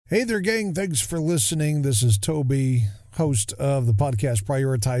Hey there, gang. Thanks for listening. This is Toby, host of the podcast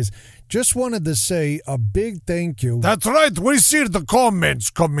Prioritize. Just wanted to say a big thank you. That's right. We see the comments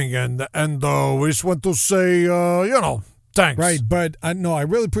coming in, and we just want to say, thanks. Right, but I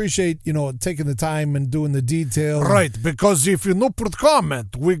really appreciate, taking the time and doing the detail. Right, because if you not put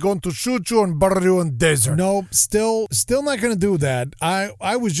comment, we're going to shoot you and bury you in desert. No, still not going to do that.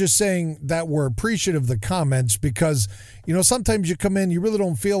 I was just saying that we're appreciative of the comments because, sometimes you come in, you really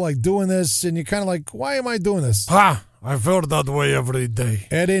don't feel like doing this, and you're kind of like, why am I doing this? I feel that way every day.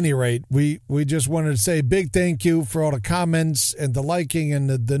 At any rate, we just wanted to say a big thank you for all the comments and the liking and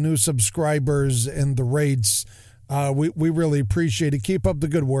the new subscribers and the rates. We really appreciate it. Keep up the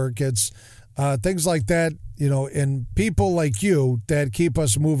good work. It's things like that, and people like you that keep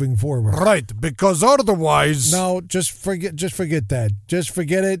us moving forward. Right, because otherwise... No, just forget that. Just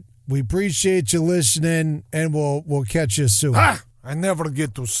forget it. We appreciate you listening, and we'll catch you soon. I never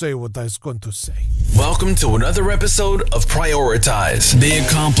get to say what I was going to say. Welcome to another episode of Prioritize. They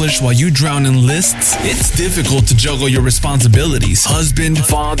accomplish while you drown in lists. It's difficult to juggle your responsibilities. Husband,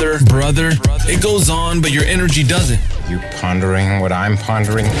 father, brother. It goes on, but your energy doesn't. You pondering what I'm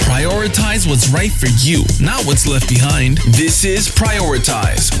pondering? Prioritize what's right for you, not what's left behind. This is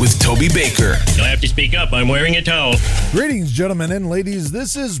Prioritize with Toby Baker. You'll have to speak up. I'm wearing a towel. Greetings, gentlemen and ladies.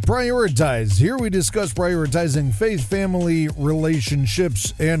 This is Prioritize. Here we discuss prioritizing faith, family,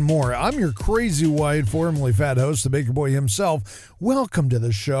 relationships, and more. I'm your crazy white, formerly fat host, the Baker Boy himself. Welcome to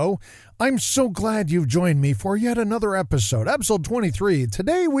the show. I'm so glad you've joined me for yet another episode 23.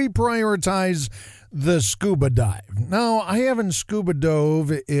 Today we prioritize the scuba dive. Now, I haven't scuba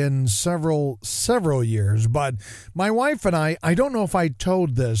dove in several years, but my wife and I don't know if I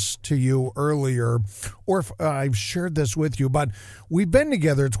told this to you earlier or if I've shared this with you, but we've been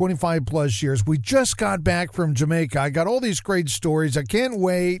together 25 plus years. We just got back from Jamaica. I got all these great stories. I can't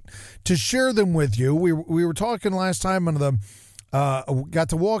wait to share them with you. We were talking last time on the got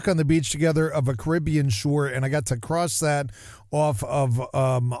to walk on the beach together of a Caribbean shore, and I got to cross that off of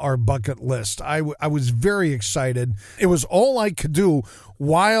our bucket list. I was very excited. It was all I could do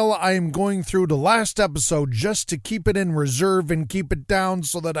while I'm going through the last episode just to keep it in reserve and keep it down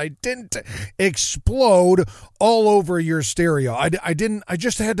so that I didn't explode all over your stereo. I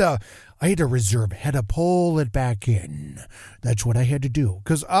just had to reserve, had to pull it back in. That's what I had to do.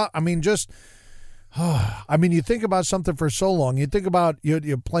 Because, you think about something for so long. You think about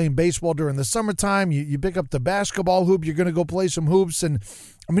you're playing baseball during the summertime. You pick up the basketball hoop. You're going to go play some hoops. And,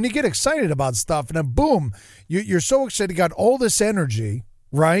 you get excited about stuff. And then, boom, you're so excited. You got all this energy,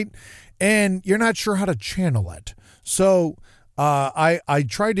 right? And you're not sure how to channel it. So I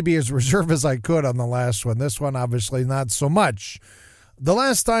tried to be as reserved as I could on the last one. This one, obviously, not so much. The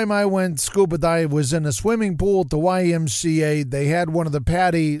last time I went scuba dive was in a swimming pool at the YMCA. They had one of the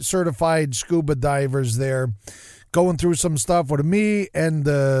PADI certified scuba divers there going through some stuff with me and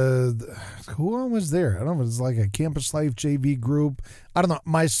who all was there? I don't know. It was like a Campus Life JV group. I don't know.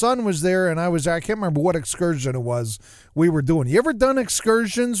 My son was there and I was there. I can't remember what excursion it was we were doing. You ever done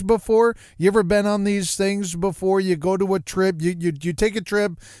excursions before? You ever been on these things before? You go to a trip, you take a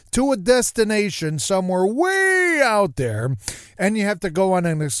trip to a destination somewhere way out there and you have to go on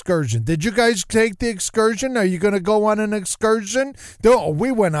an excursion. Did you guys take the excursion? Are you going to go on an excursion? No,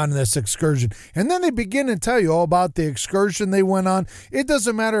 we went on this excursion. And then they begin to tell you all about the excursion they went on. It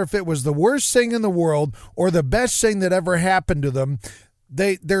doesn't matter if it was the worst thing in the world or the best thing that ever happened to them.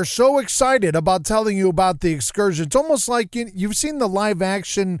 They're so excited about telling you about the excursion. It's almost like you've seen the live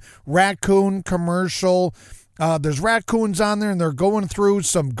action raccoon commercial. There's raccoons on there and they're going through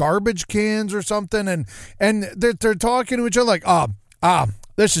some garbage cans or something and they're talking to each other like,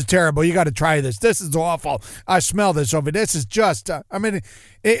 this is terrible. You got to try this. This is awful. I smell this over. This is just,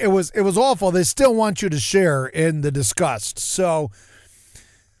 it was awful. They still want you to share in the disgust. So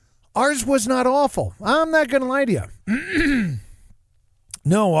ours was not awful. I'm not going to lie to you.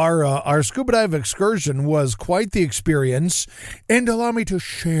 No, our scuba dive excursion was quite the experience, and allow me to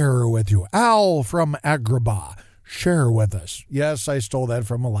share with you. Al from Agrabah, share with us. Yes, I stole that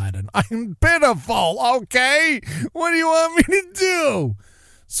from Aladdin. I'm pitiful, okay? What do you want me to do?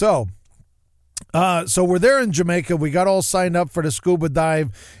 So we're there in Jamaica. We got all signed up for the scuba dive,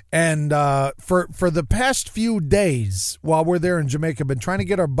 and for the past few days while we're there in Jamaica, I've been trying to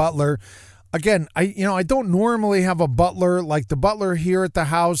get our butler. Again, I don't normally have a butler. Like the butler here at the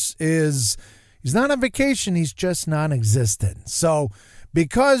house he's not on vacation. He's just non-existent. So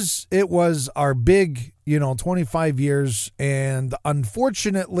because it was our big, 25 years, and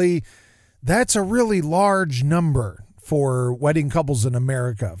unfortunately, that's a really large number for wedding couples in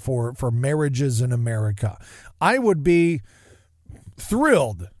America, for marriages in America. I would be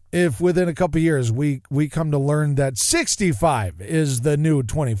thrilled if within a couple of years we come to learn that 65 is the new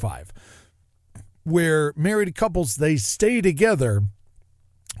 25, where married couples, they stay together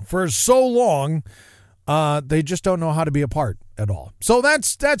for so long, they just don't know how to be apart at all. So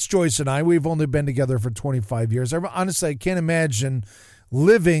that's Joyce and I. We've only been together for 25 years. Honestly, I can't imagine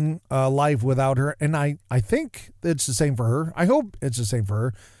living life without her, and I think it's the same for her. I hope it's the same for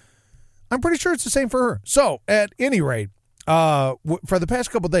her. I'm pretty sure it's the same for her. So at any rate, for the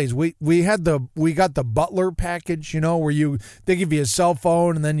past couple of days, we got the Butler package, where they give you a cell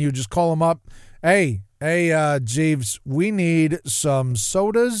phone and then you just call them up. Hey, Jeeves, we need some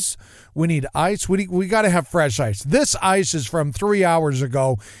sodas. We need ice. We got to have fresh ice. This ice is from 3 hours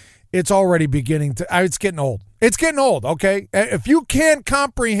ago. It's already beginning to. It's getting old. It's getting old. Okay, if you can't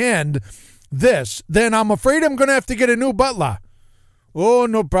comprehend this, then I'm afraid I'm going to have to get a new Butler. Oh,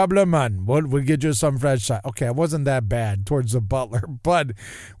 no problem, man. We'll get you some fresh ice. Okay, it wasn't that bad towards the Butler, but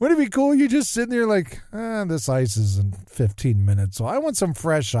wouldn't it be cool? You just sitting there like, this ice is in 15 minutes, so I want some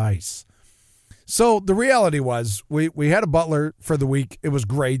fresh ice. So the reality was we had a Butler for the week. It was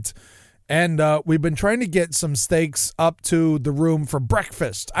great. And we've been trying to get some steaks up to the room for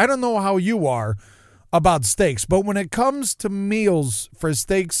breakfast. I don't know how you are about steaks, but when it comes to meals for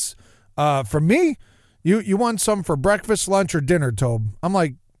steaks, for me, you want some for breakfast, lunch, or dinner, Tobe? I'm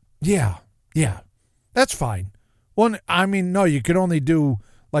like, yeah, that's fine. Well, I mean, no, you could only do,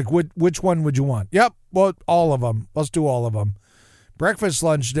 like, which one would you want? Yep, well, all of them. Let's do all of them. Breakfast,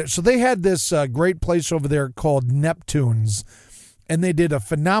 lunch, dinner. So they had this great place over there called Neptune's, and they did a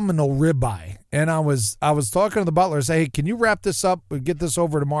phenomenal ribeye. And I was talking to the butler, say, hey, can you wrap this up? We'll get this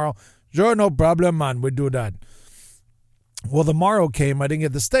over tomorrow. Sure, no problem, man. We'll do that. Well, the morrow came. I didn't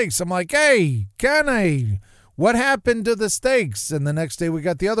get the steaks. I'm like, hey, can I? What happened to the steaks? And the next day we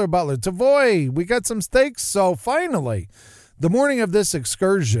got the other butler. Tavoy, we got some steaks. So finally, the morning of this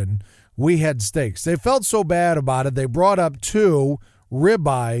excursion, we had steaks. They felt so bad about it. They brought up 2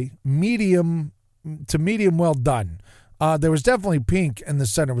 ribeye, medium to medium well done. There was definitely pink in the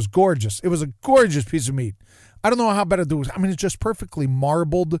center. It was gorgeous. It was a gorgeous piece of meat. I don't know how better to do it. I mean, it's just perfectly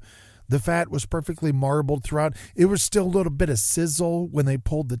marbled. The fat was perfectly marbled throughout. It was still a little bit of sizzle when they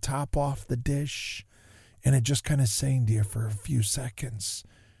pulled the top off the dish. And it just kind of sang to you for a few seconds.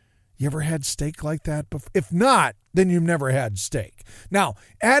 You ever had steak like that before? If not, then you've never had steak. Now,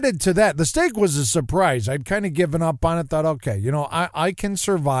 added to that, the steak was a surprise. I'd kind of given up on it, thought, okay, I can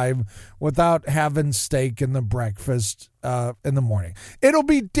survive without having steak in the breakfast in the morning. It'll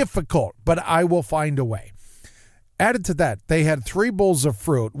be difficult, but I will find a way. Added to that, they had 3 bowls of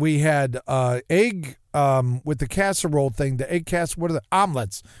fruit. We had egg with the casserole thing, the egg casserole, what are the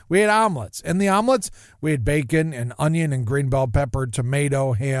omelets? We had omelets. In the omelets, we had bacon and onion and green bell pepper,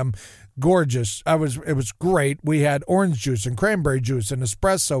 tomato, ham. Gorgeous. It was great. We had orange juice and cranberry juice and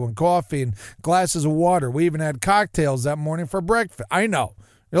espresso and coffee and glasses of water. We even had cocktails that morning for breakfast. I know.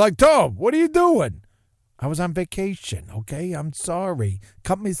 You're like, Tom, what are you doing? I was on vacation, okay? I'm sorry.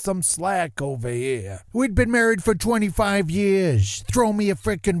 Cut me some slack over here. We'd been married for 25 years. Throw me a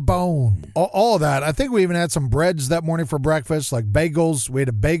frickin' bone. All of that. I think we even had some breads that morning for breakfast, like bagels. We had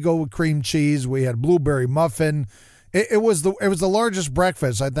a bagel with cream cheese. We had blueberry muffin. It was the largest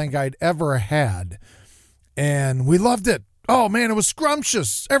breakfast I think I'd ever had, and we loved it. Oh, man, it was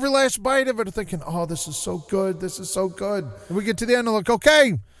scrumptious. Every last bite of it, I'm thinking, oh, this is so good. This is so good. And we get to the end and look,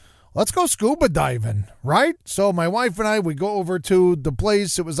 okay, let's go scuba diving, right? So my wife and I, we go over to the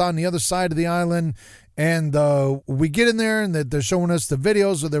place. It was on the other side of the island, and we get in there, and they're showing us the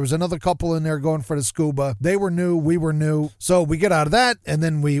videos. So there was another couple in there going for the scuba. They were new. We were new. So we get out of that, and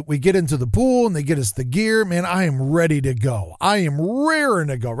then we get into the pool, and they get us the gear. Man, I am ready to go. I am raring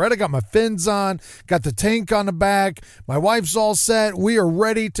to go, right? I got my fins on, got the tank on the back. My wife's all set. We are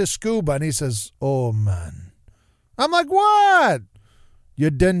ready to scuba. And he says, oh, man. I'm like, what? You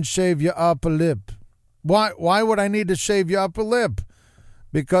didn't shave your upper lip. Why would I need to shave your upper lip?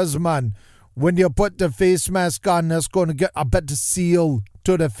 Because, man, when you put the face mask on, that's going to get a better seal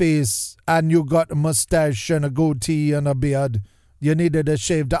to the face, and you got a mustache and a goatee and a beard. You needed to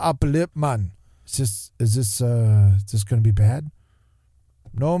shave the upper lip, man. Is this going to be bad?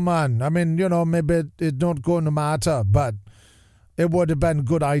 No, man. I mean, maybe it not going to matter, but it would have been a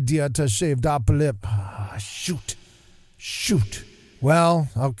good idea to shave the upper lip. Ah, shoot. Well,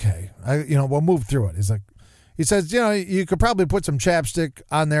 okay. We'll move through it. He says, you could probably put some chapstick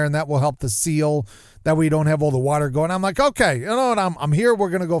on there, and that will help the seal. That way you don't have all the water going. I'm like, okay, you know what? I'm here. We're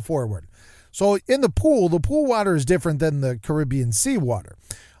going to go forward. So in the pool water is different than the Caribbean sea water.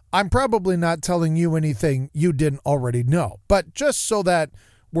 I'm probably not telling you anything you didn't already know, but just so that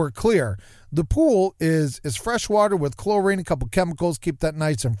we're clear, the pool is fresh water with chlorine, a couple chemicals, keep that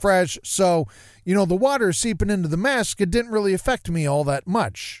nice and fresh. So, the water seeping into the mask, it didn't really affect me all that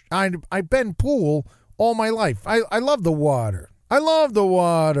much. I've been pool all my life. I love the water. I love the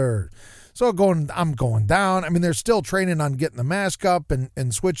water. So I'm going down. I mean, they're still training on getting the mask up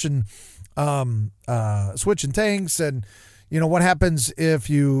and switching tanks, and what happens if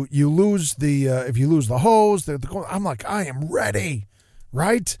you lose the hose. I'm like, I am ready,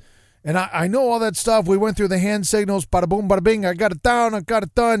 right? And I know all that stuff. We went through the hand signals, bada boom, bada bing. I got it down. I got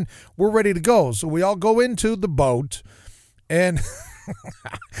it done. We're ready to go. So we all go into the boat, and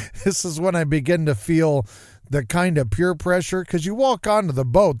this is when I begin to feel the kind of peer pressure, because you walk onto the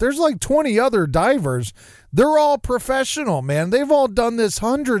boat. There's like 20 other divers. They're all professional, man. They've all done this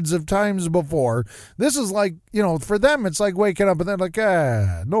hundreds of times before. This is like, for them, it's like waking up and they're like,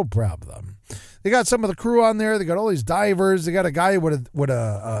 no problem. They got some of the crew on there. They got all these divers. They got a guy with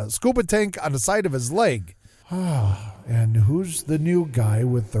a scuba tank on the side of his leg. And who's the new guy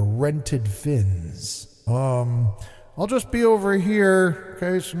with the rented fins? I'll just be over here,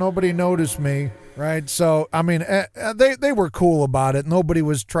 okay, so nobody noticed me. Right, so, I mean, they were cool about it. Nobody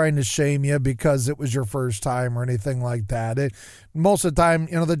was trying to shame you because it was your first time or anything like that. Most of the time,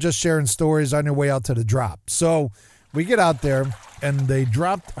 they're just sharing stories on your way out to the drop. So we get out there, and I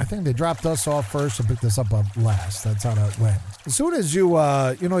think they dropped us off first and picked us up last. That's how that went. As soon as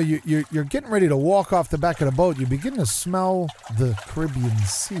you're getting ready to walk off the back of the boat, you begin to smell the Caribbean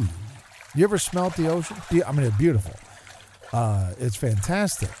Sea. You ever smelled the ocean? I mean, it's beautiful. It's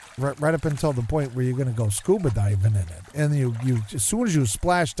fantastic. Right up until the point where you're going to go scuba diving in it, and you as soon as you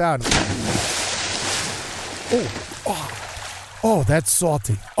splash down, oh, that's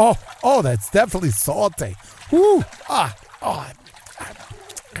salty. Oh, that's definitely salty. Woo!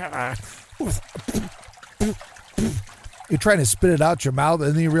 You're trying to spit it out your mouth,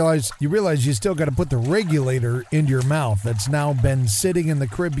 and then you realize you still got to put the regulator into your mouth that's now been sitting in the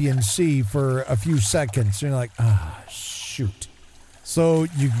Caribbean Sea for a few seconds. You're like, shoot. So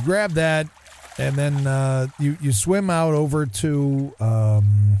you grab that, and then you swim out over to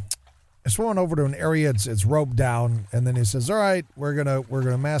an area. It's roped down, and then he says, "All right, we're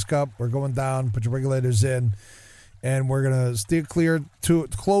gonna mask up. We're going down. Put your regulators in, and we're gonna steer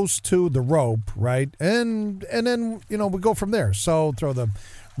close to the rope, right? And then we go from there. So throw the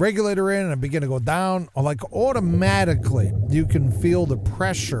regulator in, and I begin to go down. Like automatically, you can feel the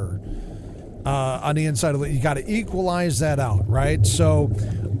pressure." On the inside of it, you got to equalize that out, right? So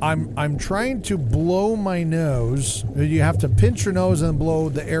I'm trying to blow my nose. You have to pinch your nose and blow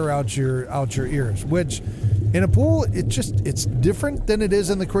the air out your ears, which in a pool, it's different than it is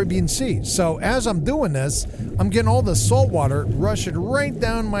in the Caribbean Sea. So as I'm doing this, I'm getting all the salt water rushing right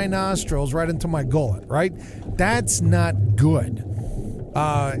down my nostrils, right into my gullet, right? That's not good.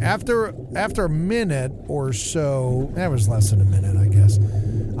 After a minute or so, that was less than a minute, I guess,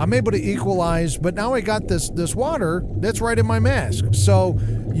 I'm able to equalize, but now I got this water that's right in my mask. So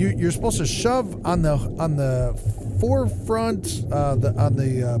you're supposed to shove on the forefront, on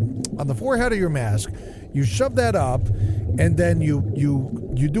the forehead of your mask. You shove that up, and then you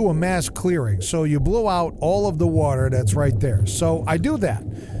do a mask clearing. So you blow out all of the water that's right there. So I do that.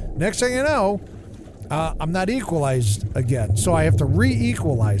 Next thing you know, I'm not equalized again, so I have to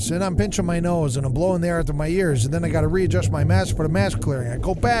re-equalize, and I'm pinching my nose, and I'm blowing the air through my ears, and then I got to readjust my mask for the mask clearing. I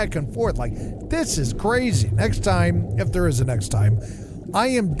go back and forth like, this is crazy. Next time, if there is a next time, I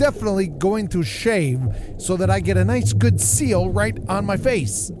am definitely going to shave so that I get a nice good seal right on my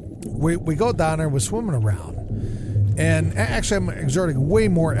face. We go down there, we're swimming around, and actually I'm exerting way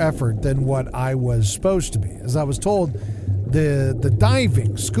more effort than what I was supposed to be. As I was told, the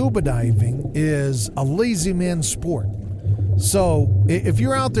diving, scuba diving, is a lazy man sport. So if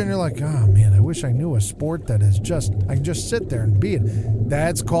you're out there and you're like, oh man, I wish I knew a sport that is I can just sit there and be it.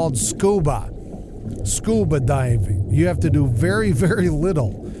 That's called scuba diving. You have to do very, very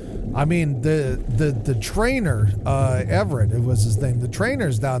little. I mean, the trainer, Everett, it was his name. The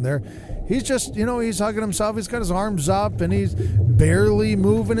trainer's down there. He's just, he's hugging himself. He's got his arms up, and he's barely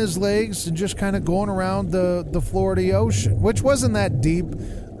moving his legs and just kind of going around the floor of the ocean, which wasn't that deep.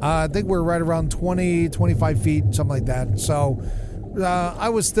 I think we're right around 20, 25 feet, something like that. So I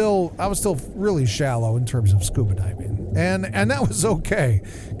was still really shallow in terms of scuba diving, and that was okay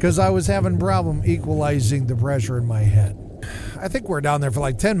because I was having problem equalizing the pressure in my head. I think we're down there for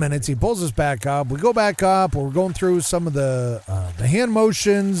like 10 minutes. He pulls us back up. We go back up. We're going through some of the hand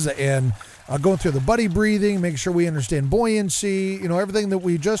motions and going through the buddy breathing, make sure we understand buoyancy, everything that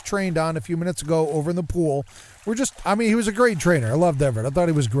we just trained on a few minutes ago over in the pool. He was a great trainer. I loved Everett. I thought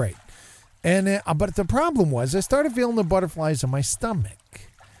he was great. And but the problem was I started feeling the butterflies in my stomach.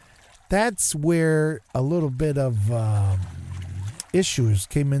 that's where a little bit of issues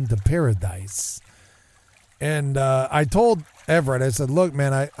came into paradise. And I told Everett, I said, look,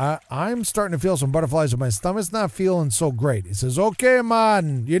 man, I'm starting to feel some butterflies in my stomach. It's not feeling so great. He says, okay,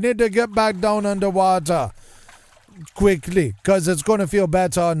 man, you need to get back down underwater quickly because it's going to feel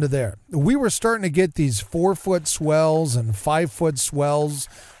better under there. We were starting to get these 4-foot swells and 5-foot swells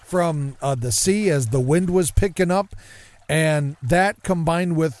from the sea as the wind was picking up. And that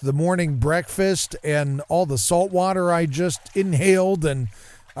combined with the morning breakfast and all the salt water I just inhaled, and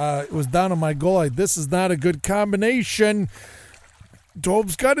it was down on my goal. Like, this is not a good combination.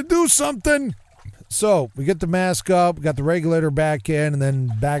 Tobe's got to do something. So we get the mask up, got the regulator back in, and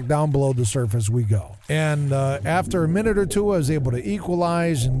then back down below the surface we go. And after a minute or two, I was able to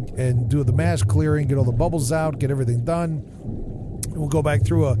equalize and do the mask clearing, get all the bubbles out, get everything done. We'll go back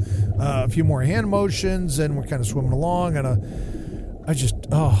through a few more hand motions, and we're kind of swimming along. And I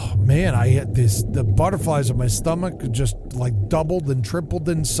had the butterflies in my stomach just like doubled and tripled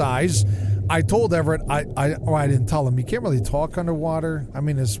in size. I told Everett, I didn't tell him, you can't really talk underwater. I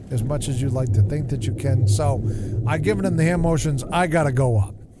mean, as much as you'd like to think that you can. So I given him the hand motions. I got to go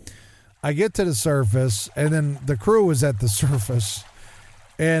up. I get to the surface, and then the crew is at the surface.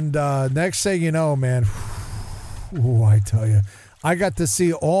 And next thing you know, man, I tell you, I got to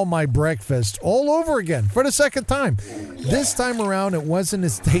see all my breakfast all over again for the second time. This time around, it wasn't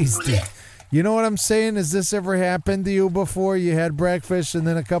as tasty. You know what I'm saying? Has this ever happened to you before? You had breakfast and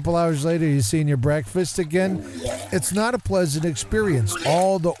then a couple hours later you seen your breakfast again? It's not a pleasant experience.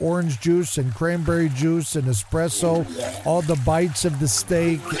 All the orange juice and cranberry juice and espresso, all the bites of the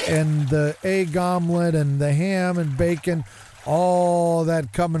steak and the egg omelet and the ham and bacon, all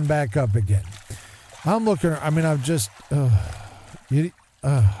that coming back up again. I'm looking, I mean, I'm just...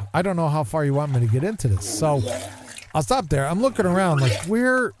 I don't know how far you want me to get into this, so I'll stop there. I'm looking around like,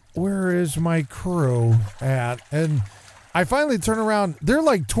 where is my crew at? And I finally turn around. They're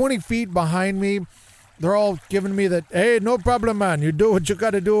like 20 feet behind me. They're all giving me that, hey, no problem, man. You do what you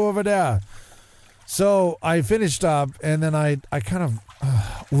got to do over there. So I finished up, and then I kind of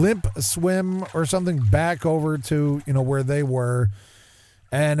limp swim or something back over to, where they were.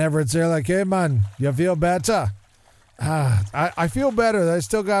 And Everett's there like, hey, man, you feel better? I feel better. I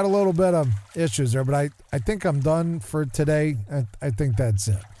still got a little bit of issues there, but I think I'm done for today. I think that's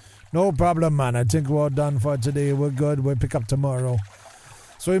it. No problem, man. I think we're all done for today. We're good. We'll pick up tomorrow.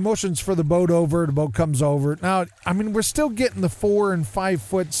 So he motions for the boat over. The boat comes over. Now, I mean, we're still getting the 4 and 5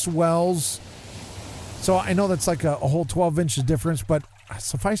 foot swells. So I know that's like a whole 12 inches difference, but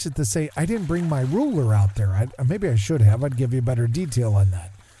suffice it to say, I didn't bring my ruler out there. Maybe I should have. I'd give you better detail on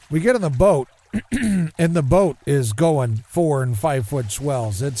that. We get on the boat. And the boat is going 4 and 5 foot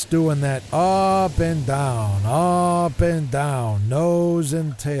swells. It's doing that up and down, nose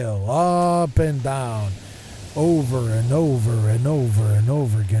and tail, up and down, over and over and over and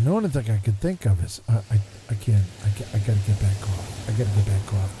over again. The only thing I could think of is I got to get back off. I got to get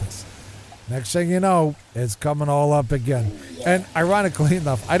back off this. Next thing you know, it's coming all up again. And ironically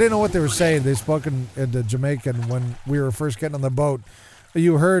enough, I didn't know what they were saying. They spoke in the Jamaican when we were first getting on the boat.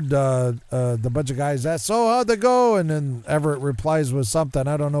 You heard the bunch of guys ask, so how'd they go? And then Everett replies with something.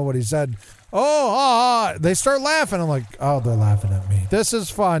 I don't know what he said. They start laughing. I'm like, oh, they're laughing at me. This is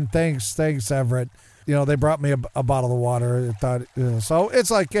fun. Thanks, Everett. They brought me a bottle of water. I thought, so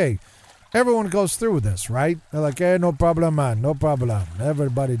it's like, hey, everyone goes through this, right? They're like, hey, no problem, man. No problem.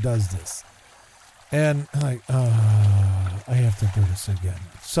 Everybody does this. And I'm like, I have to do this again.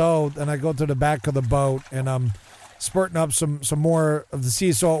 So then I go to the back of the boat, and I'm spurting up some more of the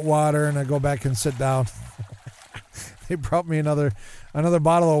sea salt water, and I go back and sit down. They brought me another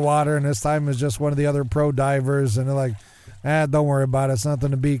bottle of water, and this time it was just one of the other pro divers, and they're like, don't worry about it. It's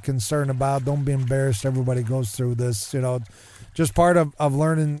nothing to be concerned about. Don't be embarrassed. Everybody goes through this, just part of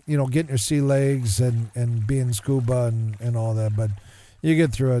learning, getting your sea legs and being scuba and all that. But you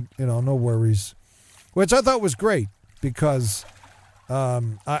get through it, no worries. Which I thought was great because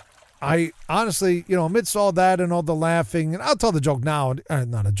I honestly, amidst all that and all the laughing, and I'll tell the joke now.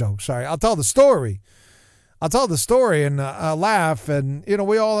 Not a joke, sorry. I'll tell the story. And laugh, and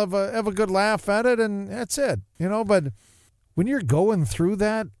we all have a good laugh at it, and that's it. But when you're going through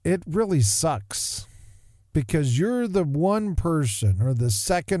that, it really sucks because you're the one person or the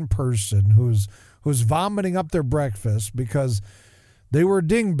second person who's vomiting up their breakfast because they were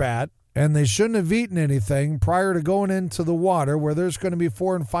dingbat. And they shouldn't have eaten anything prior to going into the water where there's going to be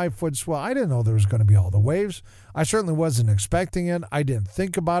 4 and 5 foot swell. I didn't know there was going to be all the waves. I certainly wasn't expecting it. I didn't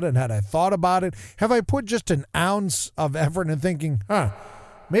think about it. Had I thought about it, have I put just an ounce of effort in thinking,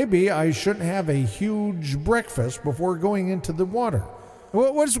 maybe I shouldn't have a huge breakfast before going into the water.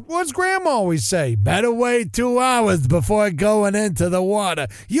 What's Grandma always say? Better wait 2 hours before going into the water.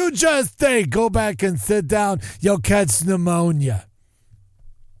 You just think. Go back and sit down. You'll catch pneumonia.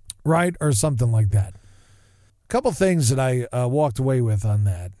 Right? Or something like that. A couple things that I walked away with on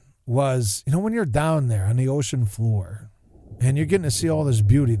that was, when you're down there on the ocean floor and you're getting to see all this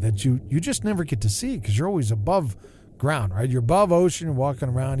beauty that you just never get to see because you're always above ground, right? You're above ocean, you're walking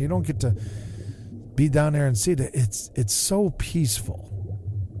around. You don't get to be down there and see that. It's so peaceful.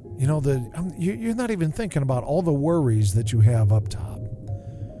 You're not even thinking about all the worries that you have up top.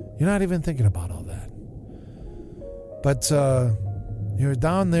 You're not even thinking about all that. But you're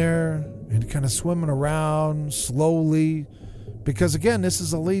down there and kind of swimming around slowly because, again, this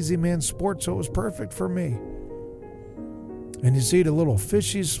is a lazy man sport, so it was perfect for me. And you see the little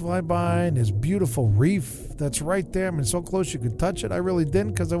fishies fly by and this beautiful reef that's right there. I mean, so close you could touch it. I really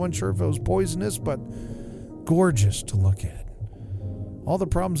didn't because I wasn't sure if it was poisonous, but gorgeous to look at. All the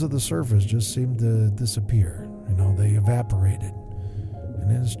problems of the surface just seemed to disappear. They evaporated.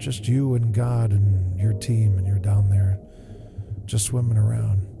 And it's just you and God and your team, and you're down there just swimming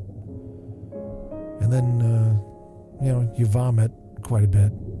around. And then, you vomit quite a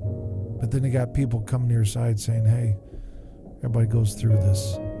bit. But then you got people coming to your side saying, hey, everybody goes through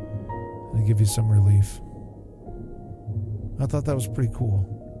this. And they give you some relief. I thought that was pretty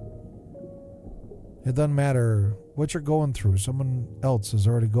cool. It doesn't matter what you're going through. Someone else has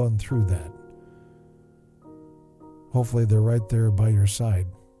already gone through that. Hopefully they're right there by your side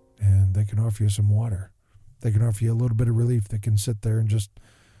and they can offer you some water. They can offer you a little bit of relief. They can sit there and just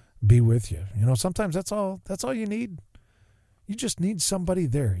be with you. Sometimes that's all you need. You just need somebody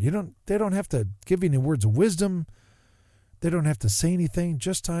there. They don't have to give you any words of wisdom. They don't have to say anything.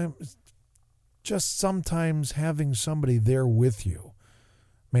 Just sometimes having somebody there with you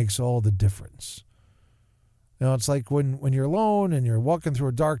makes all the difference. It's like when you're alone and you're walking through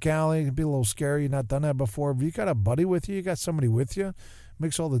a dark alley, it can be a little scary. You've not done that before. But you got a buddy with you, you got somebody with you, it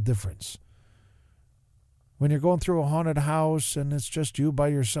makes all the difference. When you're going through a haunted house and it's just you by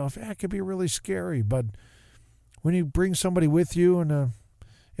yourself, it can be really scary. But when you bring somebody with you and an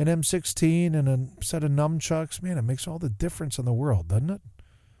M16 and a set of nunchucks, man, it makes all the difference in the world, doesn't it?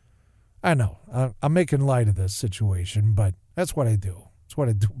 I know. I'm making light of this situation, but that's what I do. It's what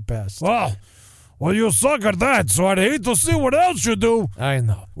I do best. Well, you suck at that, so I'd hate to see what else you do. I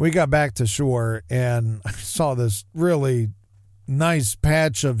know. We got back to shore, and I saw this really nice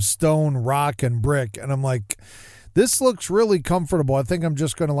patch of stone, rock, and brick, and I'm like, this looks really comfortable. I think I'm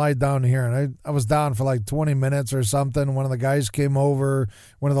just going to lie down here. And I was down for like 20 minutes or something. One of the guys came over,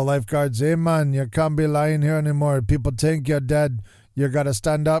 one of the lifeguards, hey, man, you can't be lying here anymore. People think you're dead. You got to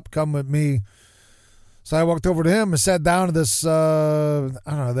stand up. Come with me. So I walked over to him and sat down at this,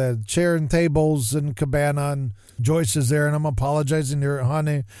 the chair and tables and cabana, and Joyce is there, and I'm apologizing to her,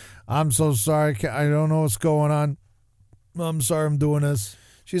 honey. I'm so sorry. I don't know what's going on. I'm sorry I'm doing this.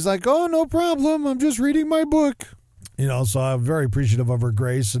 She's like, oh, no problem. I'm just reading my book. So I'm very appreciative of her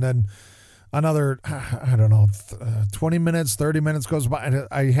grace. And then another, 20 minutes, 30 minutes goes by.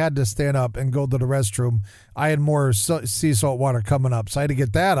 I had to stand up and go to the restroom. I had more sea salt water coming up, so I had to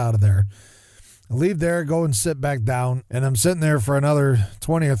get that out of there. Leave there, go and sit back down, and I'm sitting there for another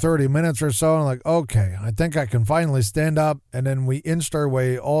 20 or 30 minutes or so, and I'm like, okay, I think I can finally stand up, and then we inched our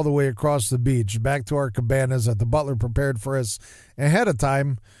way all the way across the beach, back to our cabanas that the butler prepared for us ahead of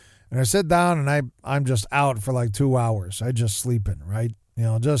time, and I sit down, and I'm just out for like 2 hours. I just sleeping, right? I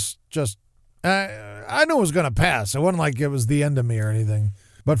knew it was going to pass. It wasn't like it was the end of me or anything,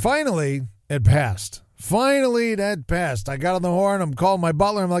 but finally, it passed. Finally, that passed. I got on the horn. I'm calling my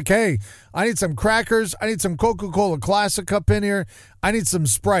butler. I'm like, hey, I need some crackers. I need some Coca-Cola Classic up in here. I need some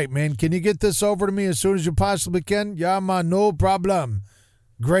Sprite, man. Can you get this over to me as soon as you possibly can? Yeah, man, no problem.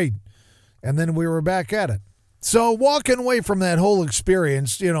 Great. And then we were back at it. So walking away from that whole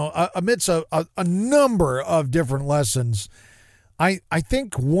experience, amidst a number of different lessons, I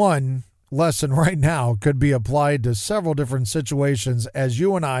think one lesson right now could be applied to several different situations as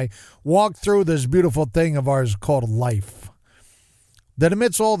you and I walk through this beautiful thing of ours called life. That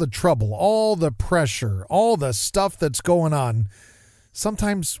amidst all the trouble, all the pressure, all the stuff that's going on,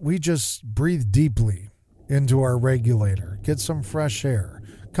 sometimes we just breathe deeply into our regulator, get some fresh air,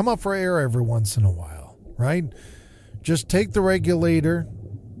 come up for air every once in a while, right? Just take the regulator,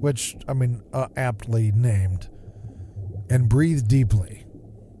 which, aptly named, and breathe deeply.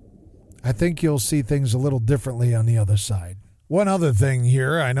 I think you'll see things a little differently on the other side. One other thing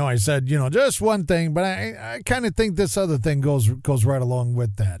here, I know I said, just one thing, but I kind of think this other thing goes right along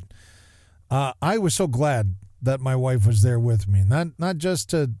with that. I was so glad that my wife was there with me, not just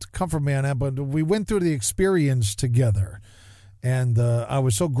to comfort me on that, but we went through the experience together. And I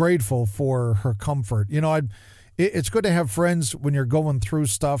was so grateful for her comfort. You know, it's good to have friends when you're going through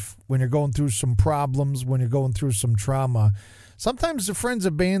stuff, when you're going through some problems, when you're going through some trauma. Sometimes the friends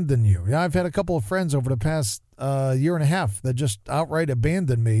abandon you. Yeah, I've had a couple of friends over the past year and a half that just outright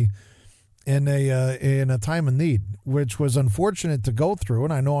abandoned me in a time of need, which was unfortunate to go through.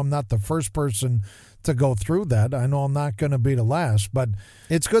 And I know I'm not the first person to go through that. I know I'm not going to be the last, but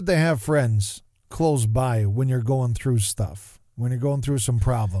it's good to have friends close by when you're going through stuff, when you're going through some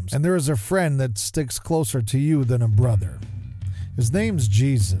problems. And there is a friend that sticks closer to you than a brother. His name's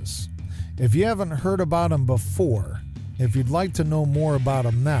Jesus. If you haven't heard about him before, if you'd like to know more about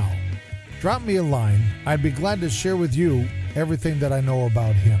him now, drop me a line. I'd be glad to share with you everything that I know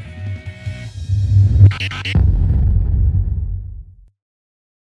about him.